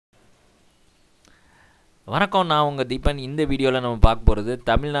வணக்கம், நான் உங்கள் தீபன். இந்த வீடியோவில் நம்ம பார்க்க போகிறது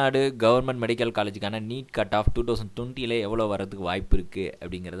Tamil Nadu government medical காலேஜுக்கான NEET cut off 2020 எவ்வளோ வரதுக்கு வாய்ப்பு இருக்குது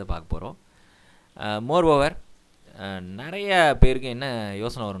அப்படிங்கிறத பார்க்க போகிறோம். மோர் ஓவர் நிறைய பேருக்கு என்ன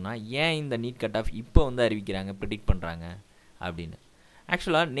யோசனை வரும்னா, ஏன் இந்த நீட் கட் ஆஃப் இப்போ வந்து அறிவிக்கிறாங்க, ப்ரிடிக்ட் பண்ணுறாங்க அப்படின்னு.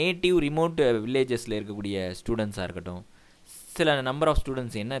 ஆக்சுவலாக நேட்டிவ் ரிமோட் வில்லேஜஸில் இருக்கக்கூடிய ஸ்டூடெண்ட்ஸாக இருக்கட்டும், சில நம்பர் ஆஃப்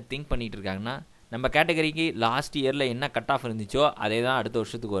ஸ்டூடெண்ட்ஸ் என்ன திங்க் பண்ணிகிட்டு இருக்காங்கன்னா, நம்ம கேட்டகரிக்கு லாஸ்ட் இயரில் என்ன கட் ஆஃப் இருந்துச்சோ அதே தான் அடுத்த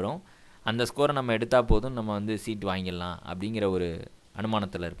வருஷத்துக்கு வரும், அந்த ஸ்கோரை நம்ம எடுத்தால் போதும், நம்ம வந்து சீட் வாங்கிடலாம் அப்படிங்கிற ஒரு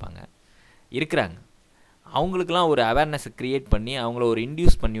அனுமானத்தில் இருக்கிறாங்க. அவங்களுக்கெல்லாம் ஒரு அவேர்னஸை க்ரியேட் பண்ணி அவங்கள ஒரு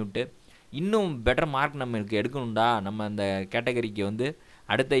இன்டியூஸ் பண்ணிவிட்டு, இன்னும் பெட்டர் மார்க் நம்மளுக்கு எடுக்கணும்டா, நம்ம அந்த கேட்டகரிக்கு வந்து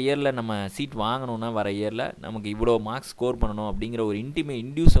அடுத்த இயரில் நம்ம சீட் வாங்கணுன்னா வர இயரில் நமக்கு இவ்வளோ மார்க்ஸ் ஸ்கோர் பண்ணணும் அப்படிங்கிற ஒரு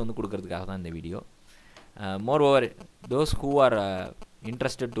இன்டியூஸை வந்து கொடுக்கறதுக்காக தான் இந்த video. More over those who are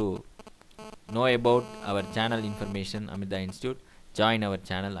interested to know about our channel information, Amirtha Institute, join our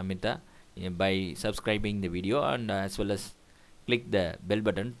channel Amirtha by subscribing the video and as well as click the bell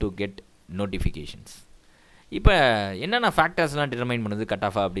button to get notifications. இப்போ என்னென்ன ஃபேக்டர்ஸ்லாம் determine பண்ணுது cut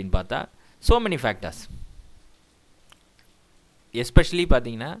ஆஃபா அப்படின்னு பார்த்தா, so many factors. Especially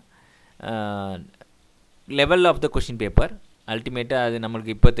பார்த்தீங்கன்னா level of the question paper. அல்டிமேட்டாக அது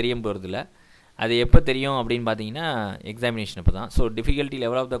நம்மளுக்கு இப்போ தெரிய போகிறதில்ல, அது எப்போ தெரியும் அப்படின்னு பார்த்தீங்கன்னா எக்ஸாமினேஷன் அப்போ தான். So difficulty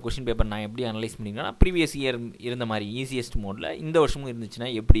level of the question paper நான் எப்படி அனலைஸ் பண்ணிங்கன்னா, ப்ரீவியஸ் இயர் இருந்த மாதிரி ஈஸியஸ்ட் மோடில் இந்த வருஷமும் இருந்துச்சுன்னா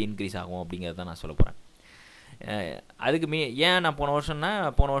எப்படி இன்க்ரீஸ் ஆகும் அப்படிங்கிறத நான் சொல்ல போகிறேன். அதுக்கு ஏன் நான்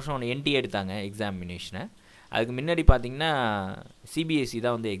போன வருஷம் என்டி எடுத்தாங்க எக்ஸாமினேஷனை. அதுக்கு முன்னாடி பார்த்தீங்கன்னா சிபிஎஸ்சி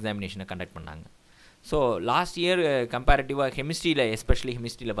தான் வந்து எக்ஸாமினேஷனை கண்டக்ட் பண்ணாங்க. ஸோ லாஸ்ட் இயர் கம்பேரிட்டிவாக கெமிஸ்ட்ரியில், எஸ்பெஷலி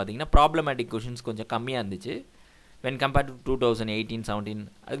கெமிஸ்ட்ரியில் பார்த்தீங்கன்னா ப்ராப்ளமேட்டிக் கொஷின்ஸ் கொஞ்சம் கம்மியாக இருந்துச்சு when compared to 2018-17.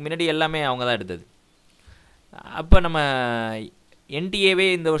 அதுக்கு முன்னாடி எல்லாமே அவங்க தான் எடுத்தது. அப்போ நம்ம என்டிஏவே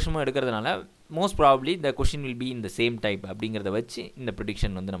இந்த வருஷமும் எடுக்கிறதுனால most probably the question will be in the same type அப்படிங்கிறத வச்சு இந்த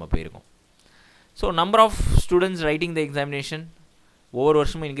ப்ரிடிக்ஷன் வந்து நம்ம போயிருக்கோம். So number of students writing the examination ஒவ்வொரு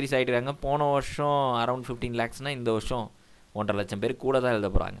வருஷமும் இன்க்ரீஸ் ஆகிட்டு இருக்காங்க. போன வருஷம் அரௌண்ட் 15 lakhsனால் இந்த வருஷம் 1.5 லட்சம் பேர் கூட தான் எழுத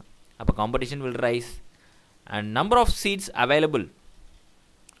போகிறாங்க. அப்போ competition will rise and number of seeds available,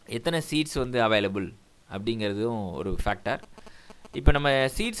 எத்தனை சீட்ஸ் வந்து அவைலபிள் அப்படிங்கிறதும் ஒரு ஃபேக்டர். இப்போ நம்ம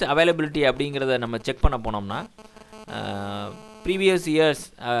சீட்ஸ் அவைலபிலிட்டி அப்படிங்கிறத நம்ம செக் பண்ண போனோம்னா, ப்ரீவியஸ் இயர்ஸ்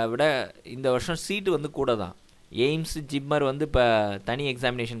விட இந்த வருஷம் சீட்டு வந்து கூட தான். எய்ம்ஸ் ஜிப்மர் வந்து இப்போ தனி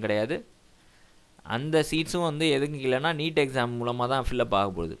எக்ஸாமினேஷன் கிடையாது, அந்த சீட்ஸும் வந்து எதுக்கு இல்லைன்னா நீட் எக்ஸாம் மூலமாக தான் ஃபில்லப் ஆக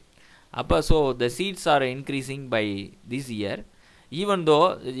போகுது. அப்போ so the seeds R increasing by this year. Even though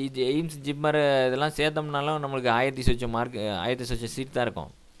AIIMS JIPMER இதெல்லாம் சேர்த்தோம்னாலும் நம்மளுக்கு 1000 சீட் தான்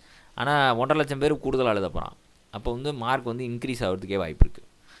இருக்கும். ஆனால் 1.5 லட்சம் பேர் கூடுதலாக எழுத போகிறான். அப்போ வந்து மார்க் வந்து இன்க்ரீஸ் ஆகிறதுக்கே வாய்ப்பு இருக்குது.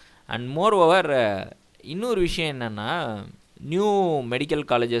 அண்ட் மோர் ஓவர் இன்னொரு விஷயம் என்னென்னா, நியூ மெடிக்கல்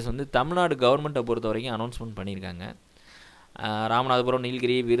காலேஜஸ் வந்து தமிழ்நாடு கவர்மெண்ட்டை பொறுத்த வரைக்கும் அனௌன்ஸ்மெண்ட் பண்ணியிருக்காங்க. ராமநாதபுரம்,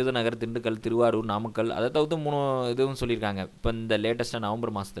 நீலகிரி, விருதுநகர், திண்டுக்கல், திருவாரூர், நாமக்கல், அதை தவிர்த்து 3 இதுவும் சொல்லியிருக்காங்க இப்போ இந்த லேட்டஸ்ட்டாக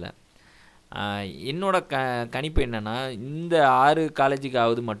நவம்பர் மாதத்தில். என்னோட கணிப்பு என்னென்னா, இந்த 6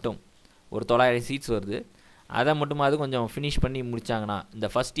 காலேஜுக்காவது மட்டும் ஒரு 900 சீட்ஸ் வருது. அதை மட்டுமாவது கொஞ்சம் ஃபினிஷ் பண்ணி முடித்தாங்கன்னா, இந்த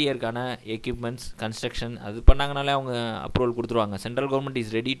ஃபஸ்ட் இயருக்கான எக்யூப்மெண்ட்ஸ் கன்ஸ்ட்ரக்ஷன் அது பண்ணாங்கனாலே அவங்க அப்ரூவல் கொடுத்துருவாங்க. Central government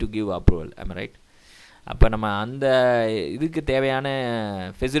is ready to give approval, I'm right. அப்போ நம்ம அந்த இதுக்கு தேவையான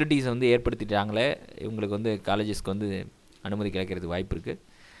ஃபெசிலிட்டிஸை வந்து ஏற்படுத்திட்டாங்களே, இவங்களுக்கு வந்து காலேஜஸ்க்கு வந்து அனுமதி கிடைக்கிறதுக்கு வாய்ப்பு இருக்குது.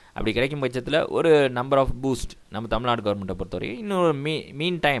 அப்படி கிடைக்கும் பட்சத்தில் ஒரு நம்பர் ஆஃப் பூஸ்ட் நம்ம தமிழ்நாடு கவர்மெண்ட்டை பொறுத்தவரைக்கும். இன்னொரு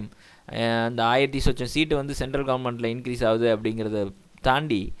மீன் டைம் அந்த 1000 சீட்டு வந்து சென்ட்ரல் கவர்மெண்ட்டில் இன்க்ரீஸ் ஆகுது அப்படிங்கிறத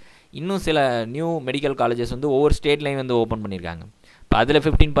தாண்டி இன்னும் சில நியூ மெடிக்கல் காலேஜஸ் வந்து ஒவ்வொரு ஸ்டேட்லையும் வந்து ஓப்பன் பண்ணியிருக்காங்க. இப்போ அதில்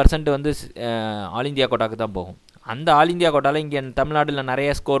 15% வந்து ஆல் இந்தியா கோட்டாக்கு தான் போகும். அந்த ஆல் இந்தியா கோட்டாவில் இங்கே தமிழ்நாட்டில்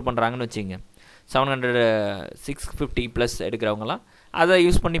நிறைய ஸ்கோர் பண்ணுறாங்கன்னு வச்சுங்க, 700 650+ எடுக்கிறவங்களாம் அதை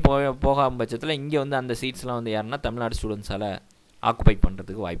யூஸ் பண்ணி போகாம பட்சத்தில் இங்கே வந்து அந்த சீட்ஸ்லாம் வந்து யாருன்னா தமிழ்நாடு ஸ்டூடெண்ட்ஸால் ஆக்குபை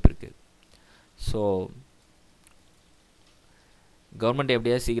பண்ணுறதுக்கு வாய்ப்பு இருக்குது. ஸோ கவர்மெண்ட்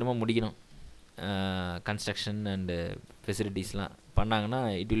எப்படியாவது சீக்கிரமாக முடிக்கணும். கன்ஸ்ட்ரக்ஷன் அண்டு ஃபெசிலிட்டிஸ்லாம் பண்ணாங்கன்னா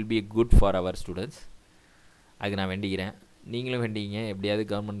it will be good for our students. அதுக்கு நான் வேண்டிக்கிறேன், நீங்களும் வேண்டிங்க. எப்படியாவது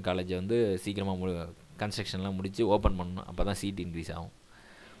கவர்மெண்ட் காலேஜை வந்து சீக்கிரமாக கன்ஸ்ட்ரக்ஷன்லாம் முடித்து ஓப்பன் பண்ணணும், அப்போ தான் சீட் இன்க்ரீஸ் ஆகும்.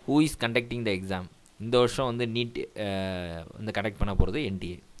 Who is conducting the exam? இந்த வருஷம் வந்து நீட் வந்து கண்டக்ட் பண்ண போகிறது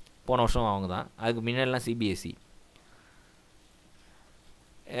என்டிஏ. போன வருஷம் அவங்க தான், அதுக்கு முன்னாடிலாம் CBSE.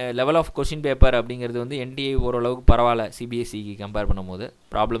 Level of question paper அப்படிங்கிறது வந்து என்டிஏ ஓரளவுக்கு பரவாயில்ல, சிபிஎஸ்சிக்கு கம்பேர் பண்ணும்போது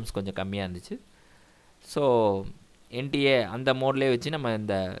ப்ராப்ளம்ஸ் கொஞ்சம் கம்மியாக இருந்துச்சு. ஸோ என்டிஏ அந்த மோட்லேயே வச்சு நம்ம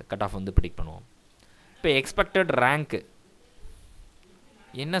இந்த கட் ஆஃப் வந்து ப்ரிடிக்ட் பண்ணுவோம். இப்போ எக்ஸ்பெக்டட் ரேங்க்கு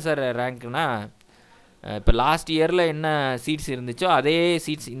என்ன சார் ரேங்க்னா, இப்போ லாஸ்ட் இயரில் என்ன சீட்ஸ் இருந்துச்சோ அதே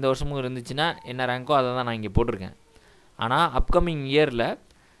சீட்ஸ் இந்த வருஷமும் இருந்துச்சுன்னா என்ன ரேங்க்கோ அதை தான் நான் இங்கே போட்டிருக்கேன். ஆனால் அப்கமிங் இயரில்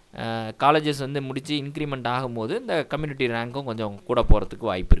காலேஜஸ் வந்து முடித்து இன்க்ரிமெண்ட் ஆகும்போது இந்த கம்யூனிட்டி ரேங்க்கும் கொஞ்சம் கூட போகிறதுக்கு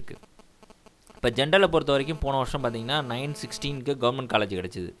வாய்ப்பு இருக்குது. இப்போ ஜென்ரலை பொறுத்த வரைக்கும் போன வருஷம் பார்த்தீங்கன்னா 916க்கு கவர்மெண்ட் காலேஜ்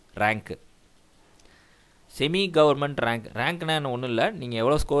கிடச்சிது ரேங்க்கு. செமி கவர்மெண்ட் ரேங்க்னா என்ன ஒன்றும் இல்லை, நீங்கள்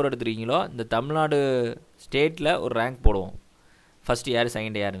எவ்வளோ ஸ்கோர் எடுத்துருக்கீங்களோ இந்த தமிழ்நாடு ஸ்டேட்டில் ஒரு ரேங்க் போடுவோம், ஃபஸ்ட் யார்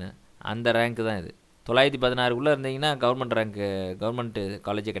செகண்ட் யாருன்னு, அந்த ரேங்க்கு தான் இது. 916க்குள்ளே இருந்தீங்கன்னா கவர்மெண்ட் ரேங்க்கு, கவர்மெண்ட்டு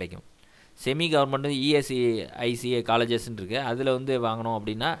காலேஜே கிடைக்கும். செமி கவர்மெண்ட்டு இஎஸ்சி ஐசிஏ காலேஜஸ்ன்னு இருக்குது, அதில் வந்து வாங்கணும்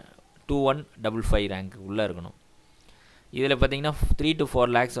அப்படின்னா 2155 ரேங்க்கு உள்ளே இருக்கணும். இதில் பார்த்தீங்கன்னா 3 to 4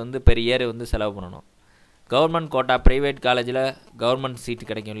 lakhs வந்து பெர் இயர் வந்து செலவு பண்ணணும். கவர்மெண்ட் கோட்டா ப்ரைவேட் காலேஜில் கவர்மெண்ட் சீட்டு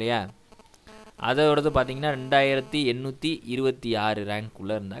கிடைக்கும் இல்லையா, அதோடது பார்த்தீங்கன்னா 2826 ரேங்க்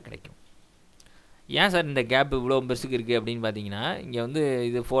உள்ளே இருந்தால் கிடைக்கும். ஏன் சார் இந்த கேப் இவ்வளோ பெருசுக்கு இருக்குது அப்படின்னு பார்த்தீங்கன்னா, இங்கே வந்து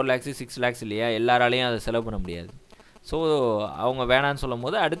இது 4 lakhs 6 lakhs இல்லையா, எல்லாராலையும் அதை செலவு பண்ண முடியாது. ஸோ அவங்க வேணான்னு சொல்லும்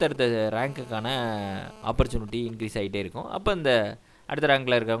போது அடுத்தடுத்த ரேங்க்குக்கான ஆப்பர்ச்சுனிட்டி இன்க்ரீஸ் ஆகிட்டே இருக்கும். அப்போ இந்த அடுத்த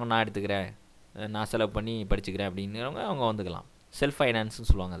ரேங்க்கில் இருக்கவங்க நான் எடுத்துக்கிறேன், நான் செலவு பண்ணி படிச்சுக்கிறேன் அப்படிங்கிறவங்க அவங்க வந்துக்கலாம். செல்ஃப் ஃபைனான்ஸ்னு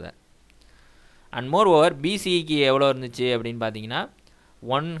சொல்லுவாங்க அதை. அண்ட் மோர் ஓவர் பிசிஇக்கு எவ்வளோ இருந்துச்சு அப்படின்னு பார்த்தீங்கன்னா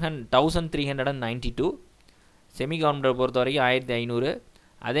 1392. செமி கவர்மெண்ட்டை பொறுத்த வரைக்கும் 1500.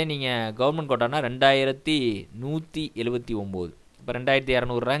 அதே நீங்கள் கவர்மெண்ட் கோட்டானா 2179. இப்போ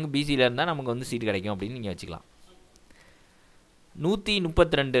 2200 ரேங்க் பிசியில் இருந்தால் நமக்கு வந்து சீட் கிடைக்கும் அப்படின்னு நீங்கள் வச்சுக்கலாம்.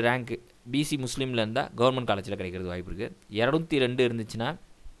 132 ரேங்க்கு பிசி முஸ்லீமில் இருந்தால் கவர்மெண்ட் காலேஜில் கிடைக்கிறது வாய்ப்பு இருக்குது. 202 இருந்துச்சுன்னா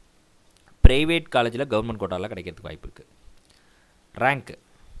ப்ரைவேட் காலேஜில் கவர்மெண்ட் கோட்டாவில் கிடைக்கிறதுக்கு வாய்ப்பு இருக்குது. ரேங்க்கு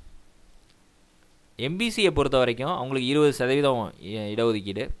எம்பிசியை பொறுத்த வரைக்கும் அவங்களுக்கு 20%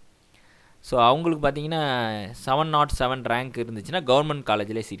 இடஒதுக்கீடு. ஸோ அவங்களுக்கு பார்த்தீங்கன்னா 707 ரேங்க் இருந்துச்சுன்னா கவர்மெண்ட்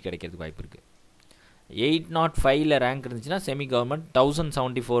காலேஜில் சீட் கிடைக்கிறதுக்கு வாய்ப்பு இருக்குது. 805 ரேங்க் இருந்துச்சுன்னா செமி கவர்மெண்ட்,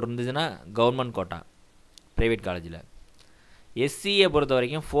 1074 இருந்துச்சுன்னா கவர்மெண்ட் கோட்டா ப்ரைவேட் காலேஜில். எஸ்சியை பொறுத்த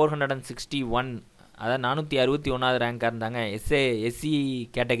வரைக்கும் 461, அதாவது 461வது ரேங்காக இருந்தாங்க எஸ்சி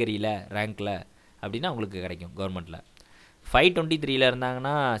கேட்டகரியில் ரேங்க்கில் அப்படின்னா அவங்களுக்கு கிடைக்கும் கவர்மெண்ட்டில். 523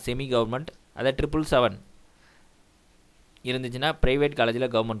 இருந்தாங்கன்னா செமி கவர்மெண்ட், அதை 777 இருந்துச்சுன்னா ப்ரைவேட்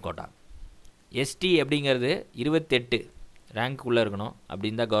காலேஜில் கவர்மெண்ட் கோட்டா. எஸ்டி அப்படிங்கிறது 28 ரேங்க் உள்ளே இருக்கணும்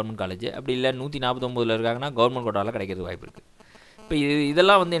அப்படின்னு தான் கவர்மெண்ட் காலேஜ். அப்படி இல்லை 149 இருக்காங்கன்னா கவர்மெண்ட் கோட்டாவில் கிடைக்கிறது வாய்ப்பு இருக்குது. இப்போ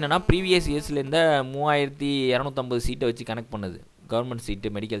இதெல்லாம் வந்து என்னென்னா ப்ரீவியஸ் இயர்ஸ்லேருந்த 3250 சீட்டை வச்சு கனெக்ட் பண்ணுது, கவர்மெண்ட் சீட்டு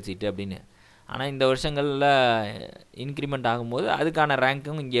மெடிக்கல் சீட்டு அப்படின்னு. ஆனால் இந்த வருஷங்களில் இன்க்ரிமெண்ட் ஆகும்போது அதுக்கான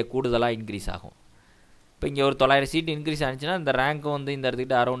ரேங்க்கும் இங்கே கூடுதலாக இன்க்ரீஸ் ஆகும். இப்போ இங்கே ஒரு 900 சீட் இன்க்ரீஸ் ஆனிச்சுன்னா இந்த ரேங்க்கும் வந்து இந்த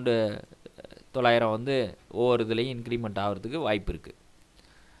இடத்துக்கிட்ட அரௌண்டு 900 வந்து ஒவ்வொரு இதுலேயும் இன்க்ரிமெண்ட் ஆகிறதுக்கு வாய்ப்பு இருக்குது.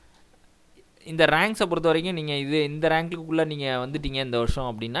 இந்த ரேங்க்ஸை பொறுத்த வரைக்கும் நீங்கள் இந்த ரேங்க்குள்ளே நீங்கள் வந்துட்டீங்க இந்த வருஷம்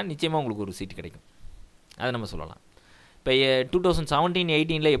அப்படின்னா நிச்சயமாக உங்களுக்கு ஒரு சீட் கிடைக்கும், அதை நம்ம சொல்லலாம். இப்போ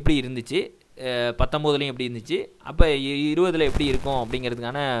 2017-18 எப்படி இருந்துச்சு, 19 எப்படி இருந்துச்சு, அப்போ 20 எப்படி இருக்கும்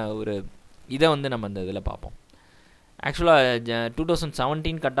அப்படிங்கிறதுக்கான ஒரு இதை வந்து நம்ம இந்த இதில் பார்ப்போம். ஆக்சுவலாக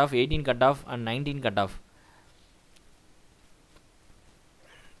 2017 cut off, 18 cut off and 19 cut off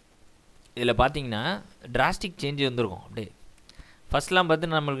இதில் பார்த்தீங்கன்னா டிராஸ்டிக் சேஞ்சு வந்துருக்கும். அப்படியே ஃபஸ்ட்லாம்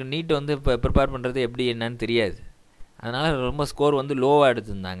பார்த்து நம்மளுக்கு நீட் வந்து இப்போ ப்ரிப்பேர் பண்ணுறது எப்படி என்னன்னு தெரியாது, அதனால் ரொம்ப ஸ்கோர் வந்து லோவாக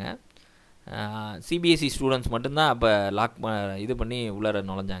எடுத்துருந்தாங்க. சிபிஎஸ்சி ஸ்டூடெண்ட்ஸ் மட்டும்தான் அப்போ இது பண்ணி உள்ளார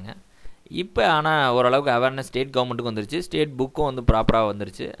நுழைஞ்சாங்க. இப்போ ஆனால் ஓரளவுக்கு அவேர்னஸ் ஸ்டேட் கவர்மெண்ட்டுக்கு வந்துருச்சு, ஸ்டேட் புக்கும் வந்து ப்ராப்பராக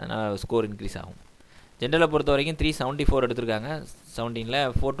வந்துருச்சு, அதனால் ஸ்கோர் இன்க்ரீஸ் ஆகும். ஜென்ரலை பொறுத்த வரைக்கும் 374 எடுத்திருக்காங்க 17ல்,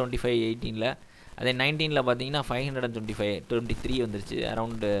 425 18ல். அதே 19ல் பார்த்தீங்கன்னா 523 வந்துருச்சு,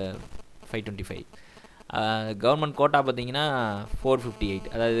 அரௌண்டு 525. கவர்மெண்ட் கோட்டா பார்த்தீங்கன்னா 458.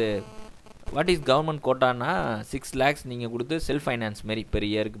 அதாவது வாட் இஸ் கவர்மெண்ட் கோட்டானா 6 lakhs நீங்கள் கொடுத்து செல்ஃப் ஃபைனான்ஸ் மாரி பெர்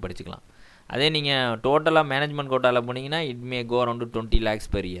இயருக்கு படிச்சுக்கலாம். அதே நீங்கள் டோட்டலாக மேனேஜ்மெண்ட் கோட்டாவில் போனீங்கன்னா it may go around 20 lakhs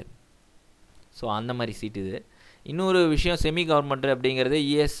per year. So அந்த மாதிரி சீட் இது. இன்னொரு விஷயம், செமி கவர்மெண்ட் அப்படிங்கிறது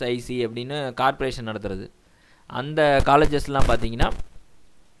இஎஸ்ஐசி அப்படின்னு கார்ப்பரேஷன் நடத்துகிறது. அந்த காலேஜஸ்லாம் பார்த்தீங்கன்னா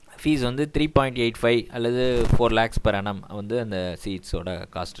ஃபீஸ் வந்து 3.85 அல்லது 4 lakhs per annum வந்து அந்த சீட்ஸோட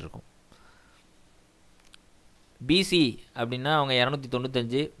காஸ்ட் இருக்கும். பிசி அப்படின்னா அவங்க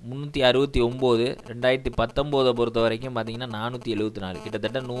 295, 369. 2019 பொறுத்த வரைக்கும் பார்த்தீங்கன்னா 474,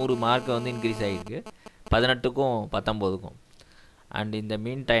 கிட்டத்தட்ட 100 மார்க்கை வந்து இன்க்ரீஸ் ஆகிருக்கு 18க்கும் 19க்கும். அண்ட் இந்த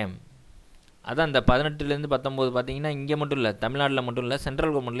மீன் டைம் அதான் இந்த 18லேருந்து 19 பார்த்தீங்கன்னா இங்கே மட்டும் இல்லை, தமிழ்நாட்டில் மட்டும் இல்லை,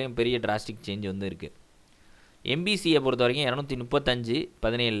 சென்ட்ரல் கவர்மெண்ட்லேயும் பெரிய டிராஸ்டிக் சேஞ்ச் வந்து இருக்குது. எம்பிசியை பொறுத்த வரைக்கும் 235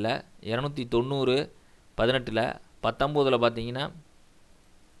 17ல், 290 18ல், 19ல் பார்த்தீங்கன்னா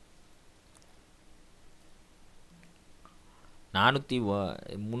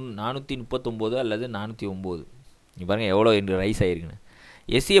 439 அல்லது 409. இங்கே பாருங்கள் எவ்வளோ ரைஸ் ஆகிருக்குன்னு.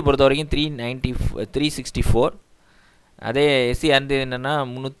 எஸ்சியை பொறுத்த வரைக்கும் 364. அதே எஸ்சி வந்து என்னென்னா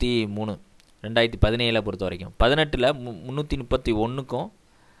 303 2017 பொறுத்த வரைக்கும். 18ல் 331க்கும்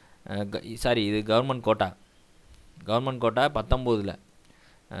சாரி இது கவர்மெண்ட் கோட்டா 19ல்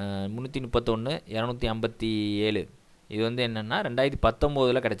 331 257 இது வந்து என்னென்னா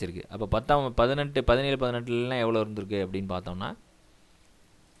 2019 கிடச்சிருக்கு. அப்போ 17 18 எவ்வளோ இருந்திருக்கு அப்படின்னு பார்த்தோம்னா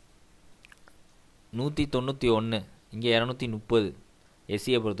 191, இங்கே 230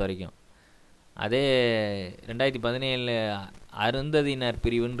 எஸ்சியை பொறுத்த வரைக்கும். அதே 2017 அருந்ததியினர்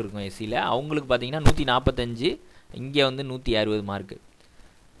பிரிவுன்னு இருக்கும் எஸ்சியில், அவங்களுக்கு பார்த்தீங்கன்னா 145, இங்கே வந்து 160 மார்க்கு.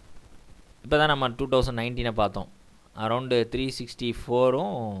 இப்போ தான் நம்ம 2019 பார்த்தோம். அரௌண்டு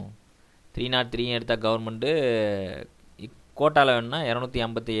 364ம் 303 எடுத்தால் கவர்மெண்ட்டு, கோட்டாவில் வேணுன்னா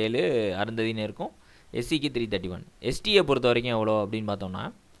 257 அருந்ததின்னு இருக்கும். எஸ்சிக்கு 331. எஸ்டியை பொறுத்த வரைக்கும் எவ்வளோ அப்படின்னு பார்த்தோம்னா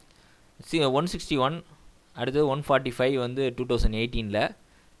 161, அடுத்து 145 வந்து 2018,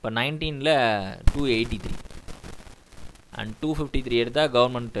 இப்போ 19 283 அண்ட் 253 எடுத்தால்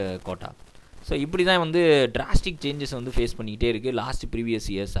கவர்மெண்ட் கோட்டா. ஸோ இப்படி தான் வந்து டிராஸ்டிக் சேஞ்சஸ் வந்து ஃபேஸ் பண்ணிக்கிட்டே இருக்குது லாஸ்ட் ப்ரீவியஸ்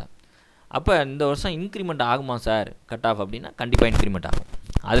இயர்ஸாக. அப்போ இந்த வருஷம் இன்க்ரிமெண்ட் ஆகுமா சார் கட் ஆஃப் அப்படின்னா கண்டிப்பாக இன்க்ரிமெண்ட் ஆகும்,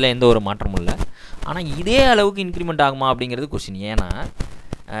 அதில் எந்த ஒரு மாற்றமும் இல்லை. ஆனால் இதே அளவுக்கு இன்க்ரிமெண்ட் ஆகுமா அப்படிங்கிறது கொஸ்டின். ஏன்னா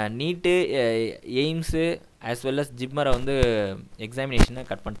நீட்டு, எய்ம்ஸு ஆஸ் வெல் அஸ் ஜிப்மரை வந்து எக்ஸாமினேஷனை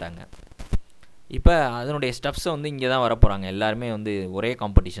கட் பண்ணிட்டாங்க. இப்போ அதனுடைய ஸ்டஃப்ஸை வந்து இங்கே தான் வரப்போகிறாங்க. எல்லாருமே வந்து ஒரே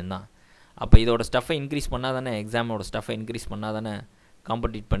காம்படிஷன் தான். அப்போ இதோட ஸ்டஃப்பை இன்க்ரீஸ் பண்ணால் தானே, எக்ஸாமோட ஸ்டஃப்பை இன்க்ரீஸ் பண்ணால் தானே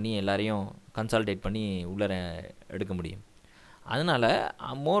காம்படிட் பண்ணி எல்லாரையும் கன்சால்டேட் பண்ணி உள்ளே எடுக்க முடியும். அதனால்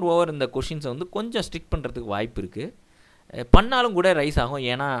மோர் ஓவர் இந்த கொஷின்ஸை வந்து கொஞ்சம் ஸ்ட்ரிக்ட் பண்ணுறதுக்கு வாய்ப்பு இருக்குது. பண்ணாலும் கூட ரைஸ் ஆகும்.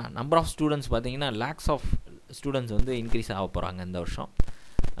 ஏன்னா நம்பர் ஆஃப் ஸ்டூடெண்ட்ஸ் பார்த்திங்கன்னா லேக்ஸ் ஆஃப் ஸ்டூடெண்ட்ஸ் வந்து இன்க்ரீஸ் ஆக போகிறாங்க இந்த வருஷம்.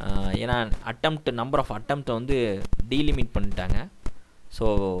 ஏன்னா நம்பர் ஆஃப் அட்டம்ப்டை வந்து டீலிமிட் பண்ணிட்டாங்க. So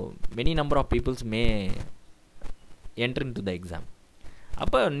many number of peoples May enter into the exam.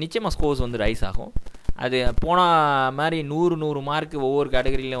 அப்போ நிச்சயமாக ஸ்கோர்ஸ் வந்து ரைஸ் ஆகும். அது போன மாதிரி 100 மார்க்கு ஒவ்வொரு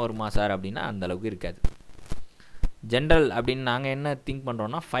கேட்டகரியிலையும் வருமா சார் அப்படின்னா அந்தளவுக்கு இருக்காது. ஜென்ரல் அப்படின்னு நாங்கள் என்ன திங்க்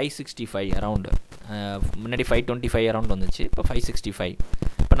பண்ணுறோன்னா 565 அரவுண்டு. முன்னாடி 525 அரவுண்ட் வந்துச்சு, இப்போ 565.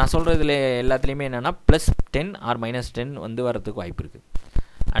 இப்போ நான் சொல்கிறதுல எல்லாத்துலேயுமே என்னென்னா +10 ஆர் -10 வந்து வரதுக்கு வாய்ப்பு இருக்குது.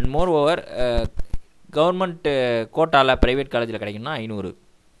 அண்ட் மோர் ஓவர் கவர்மெண்ட்டு கோட்டாவில் ப்ரைவேட் காலேஜில் கிடைக்கும்னா 500.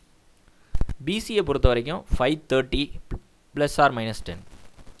 பிசியை பொறுத்த வரைக்கும் 530 + or -10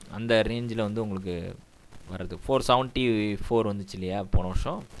 அந்த ரேஞ்சில் வந்து உங்களுக்கு வர்றது. 474 வந்துச்சு இல்லையா போன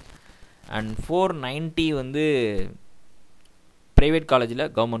வருஷம். அண்ட் 490 வந்து ப்ரைவேட் காலேஜில்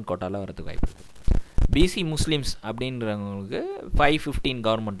கவர்மெண்ட் கோட்டாவில் வரதுக்கு வாய்ப்பு இருக்குது. பிசி முஸ்லீம்ஸ் அப்படின்றவங்களுக்கு 515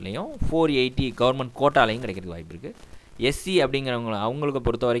 கவர்மெண்ட்லேயும் 480 கவர்மெண்ட் கோட்டாலையும் கிடைக்கிறதுக்கு வாய்ப்பு இருக்குது. எஸ்சி அவங்களுக்கு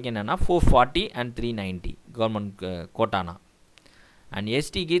பொறுத்த வரைக்கும் என்னென்னா 440 அண்ட் 390 கவர்மெண்ட் கோட்டானா. அண்ட்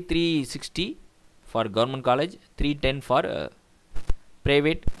எஸ்டிக்கு 360 for government college, 310 for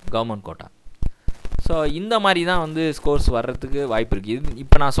private government quota. So இந்த மாதிரி தான் வந்து ஸ்கோர்ஸ் வர்றதுக்கு வாய்ப்பு இருக்குது. இது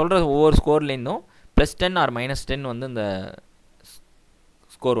இப்போ நான் சொல்கிற ஒவ்வொரு ஸ்கோர்லேருந்தும் +10 ஆர் -10 வந்து இந்த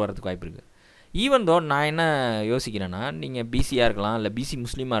ஸ்கோர் வர்றதுக்கு வாய்ப்பு இருக்குது. ஈவன் தோ நான் என்ன யோசிக்கிறேன்னா, நீங்கள் பிசியாக இருக்கலாம், இல்லை பிசி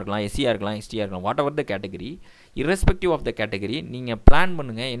முஸ்லீமாக இருக்கலாம், எஸ்சியாக இருக்கலாம், எஸ்டியாக இருக்கலாம், what ever the category, irrespective of the category நீங்கள் பிளான்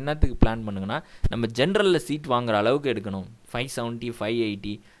பண்ணுங்கள். என்னத்துக்கு பிளான் பண்ணுங்கன்னா, நம்ம ஜென்ரலில் சீட் வாங்குற அளவுக்கு எடுக்கணும். 570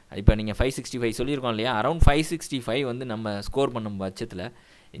 580 இப்போ நீங்கள் 565 சொல்லியிருக்கோம் இல்லையா, அரௌண்ட் 565 வந்து நம்ம ஸ்கோர் பண்ணும் பட்சத்தில்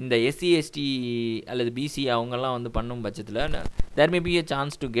இந்த எஸ்சி எஸ்டி அல்லது பிசி அவங்கெல்லாம் வந்து பண்ணும் பட்சத்தில் தேர் may be a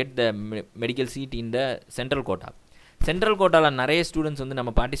chance to get the medical seat in the central quota. Central கோட்டாவில் நிறைய ஸ்டூடெண்ட்ஸ் வந்து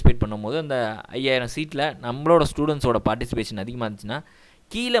நம்ம பார்ட்டிசிபேட் பண்ணும்போது அந்த 5000 சீட்டில் நம்மளோட ஸ்டூடெண்ட்ஸோட பார்ட்டிசிபேஷன் அதிகமாக இருந்துச்சுன்னா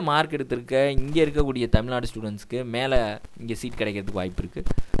கீழே மார்க் எடுத்திருக்க இங்கே இருக்கக்கூடிய தமிழ்நாடு ஸ்டூடெண்ட்ஸ்க்கு மேலே இங்கே சீட் கிடைக்கிறதுக்கு வாய்ப்பு இருக்குது.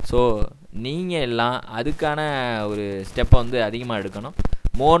 ஸோ நீங்கள் எல்லாம் அதுக்கான ஒரு ஸ்டெப்பை வந்து அதிகமாக எடுக்கணும்.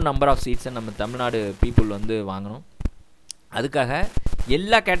 மோர் நம்பர் ஆஃப் சீட்ஸை நம்ம தமிழ்நாடு பீப்புள் வந்து வாங்கணும். அதுக்காக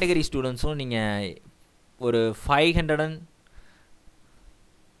எல்லா கேட்டகரி ஸ்டூடெண்ட்ஸும் நீங்கள் ஒரு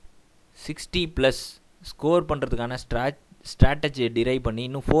 560+ ஸ்கோர் பண்ணுறதுக்கான ஸ்ட்ராட்டஜி டிரைவ் பண்ணி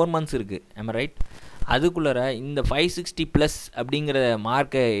இன்னும் 4 months இருக்குது. am I right? அதுக்குள்ளே இந்த 560+ அப்படிங்கிற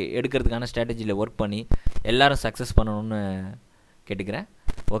மார்க்கை எடுக்கிறதுக்கான ஸ்ட்ராட்டஜியில் ஒர்க் பண்ணி எல்லோரும் சக்ஸஸ் பண்ணணும்னு கேட்டுக்கிறேன்.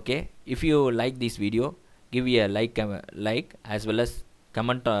 Okay, if you like this video give a like as well as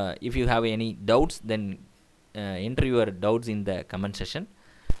comment. If you have any doubts then enter your doubts in the comment section.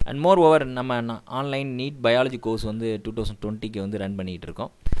 And moreover நம்ம ஆன்லைன் நீட் பயாலஜி கோர்ஸ் வந்து 2020க்கு வந்து run பண்ணிகிட்டு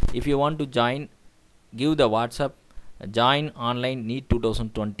இருக்கோம். if you want to join, give the WhatsApp join online NEET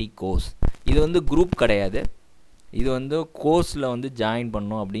 2020 course. இது வந்து group கிடையாது, இது வந்து கோர்ஸில் வந்து ஜாயின்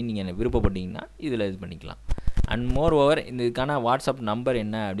பண்ணணும் அப்படின்னு நீங்கள் விருப்பப்பட்டீங்கன்னா இதில் இது பண்ணிக்கலாம். அண்ட் மோர் ஓவர் இதுக்கான வாட்ஸ்அப் நம்பர்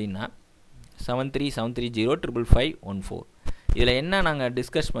என்ன அப்படின்னா 7373055514. இதில் என்ன நாங்கள்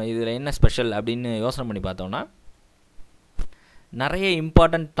இதில் என்ன ஸ்பெஷல் அப்படின்னு யோசனை பண்ணி பார்த்தோன்னா, நிறைய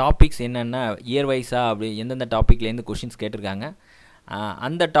இம்பார்ட்டண்ட் டாபிக்ஸ் என்னென்ன இயர் வைஸாக அப்படி எந்தெந்த டாப்பிக்லேருந்து கொஷின்ஸ் கேட்டிருக்காங்க,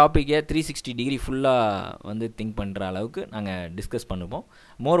 அந்த டாப்பிக்கை 360 டிகிரி ஃபுல்லாக வந்து திங்க் பண்ணுற அளவுக்கு நாங்கள் டிஸ்கஸ் பண்ணுவோம்.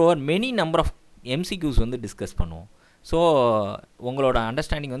 More over many number of MCQs வந்து டிஸ்கஸ் பண்ணுவோம். ஸோ உங்களோட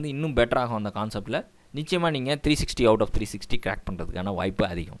அண்டர்ஸ்டாண்டிங் வந்து இன்னும் பெட்டராகும் அந்த கான்செப்டில். நிச்சயமாக நீங்கள் 360 அவுட் ஆஃப் 360 கிராக் பண்ணுறதுக்கான வாய்ப்பு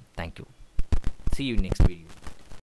அதிகம். Thank you. See you next video.